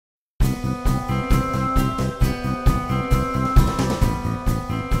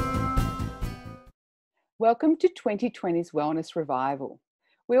Welcome to 2020's Wellness Revival.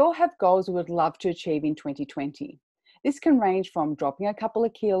 We all have goals we would love to achieve in 2020. This can range from dropping a couple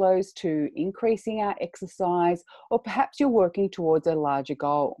of kilos to increasing our exercise, or perhaps you're working towards a larger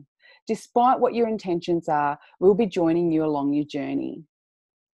goal. Despite what your intentions are, we'll be joining you along your journey.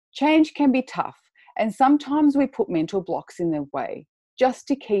 Change can be tough, and sometimes we put mental blocks in the way just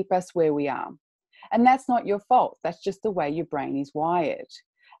to keep us where we are. And that's not your fault, that's just the way your brain is wired.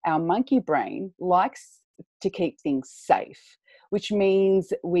 Our monkey brain likes to keep things safe, which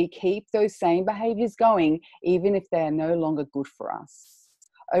means we keep those same behaviours going even if they are no longer good for us.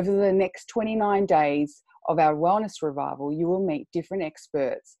 Over the next 29 days of our Wellness Revival, you will meet different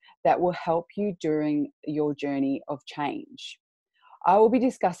experts that will help you during your journey of change. I will be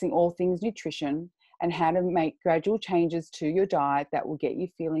discussing all things nutrition and how to make gradual changes to your diet that will get you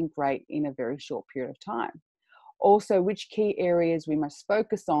feeling great in a very short period of time. Also, which key areas we must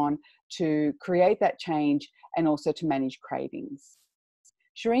focus on to create that change and also to manage cravings.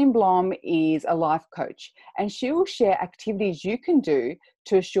 Shireen Blom is a life coach, and she will share activities you can do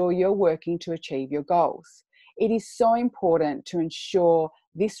to ensure you're working to achieve your goals. It is so important to ensure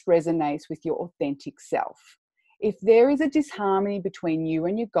this resonates with your authentic self. If there is a disharmony between you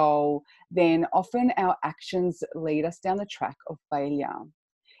and your goal, then often our actions lead us down the track of failure.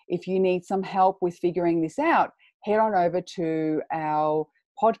 If you need some help with figuring this out, head on over to our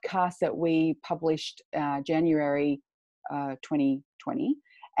podcast that we published January 2020,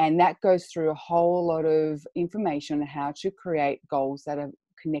 and that goes through a whole lot of information on how to create goals that are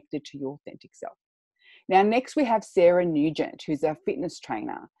connected to your authentic self. Now, next we have Sarah Nugent, who's a fitness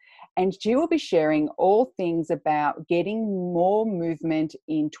trainer, and she will be sharing all things about getting more movement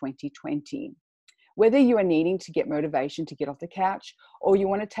in 2020. Whether you are needing to get motivation to get off the couch or you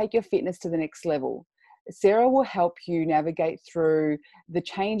want to take your fitness to the next level, Sarah will help you navigate through the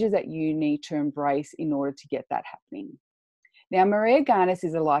changes that you need to embrace in order to get that happening. Now, Maria Garnis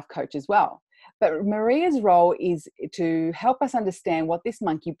is a life coach as well, but Maria's role is to help us understand what this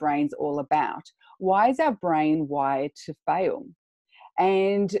monkey brain's all about. Why is our brain wired to fail?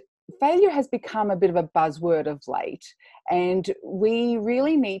 And failure has become a bit of a buzzword of late, and we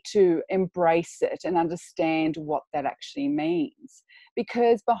really need to embrace it and understand what that actually means.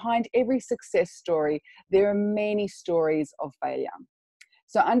 Because behind every success story, there are many stories of failure.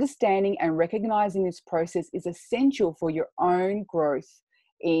 So understanding and recognizing this process is essential for your own growth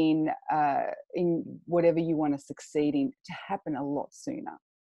in whatever you want to succeed in to happen a lot sooner.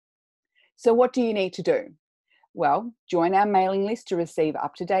 So what do you need to do? Well, join our mailing list to receive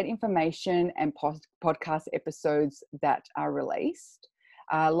up-to-date information and podcast episodes that are released.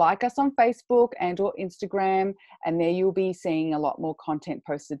 Like us on Facebook and or Instagram, and there you'll be seeing a lot more content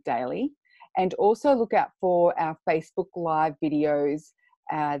posted daily. And also look out for our Facebook Live videos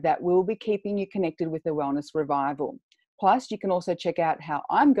that will be keeping you connected with the Wellness Revival. Plus, you can also check out how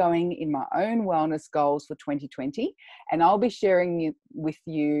I'm going in my own wellness goals for 2020, and I'll be sharing with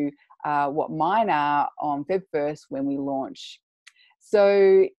you what mine are on Feb 1st when we launch.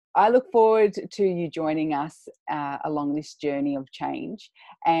 So I look forward to you joining us along this journey of change,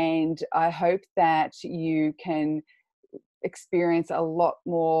 and I hope that you can experience a lot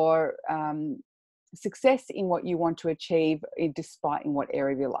more success in what you want to achieve, despite in what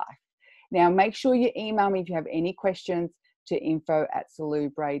area of your life. Now, make sure you email me if you have any questions to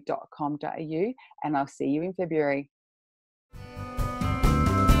info@salubre.com.au, and I'll see you in February.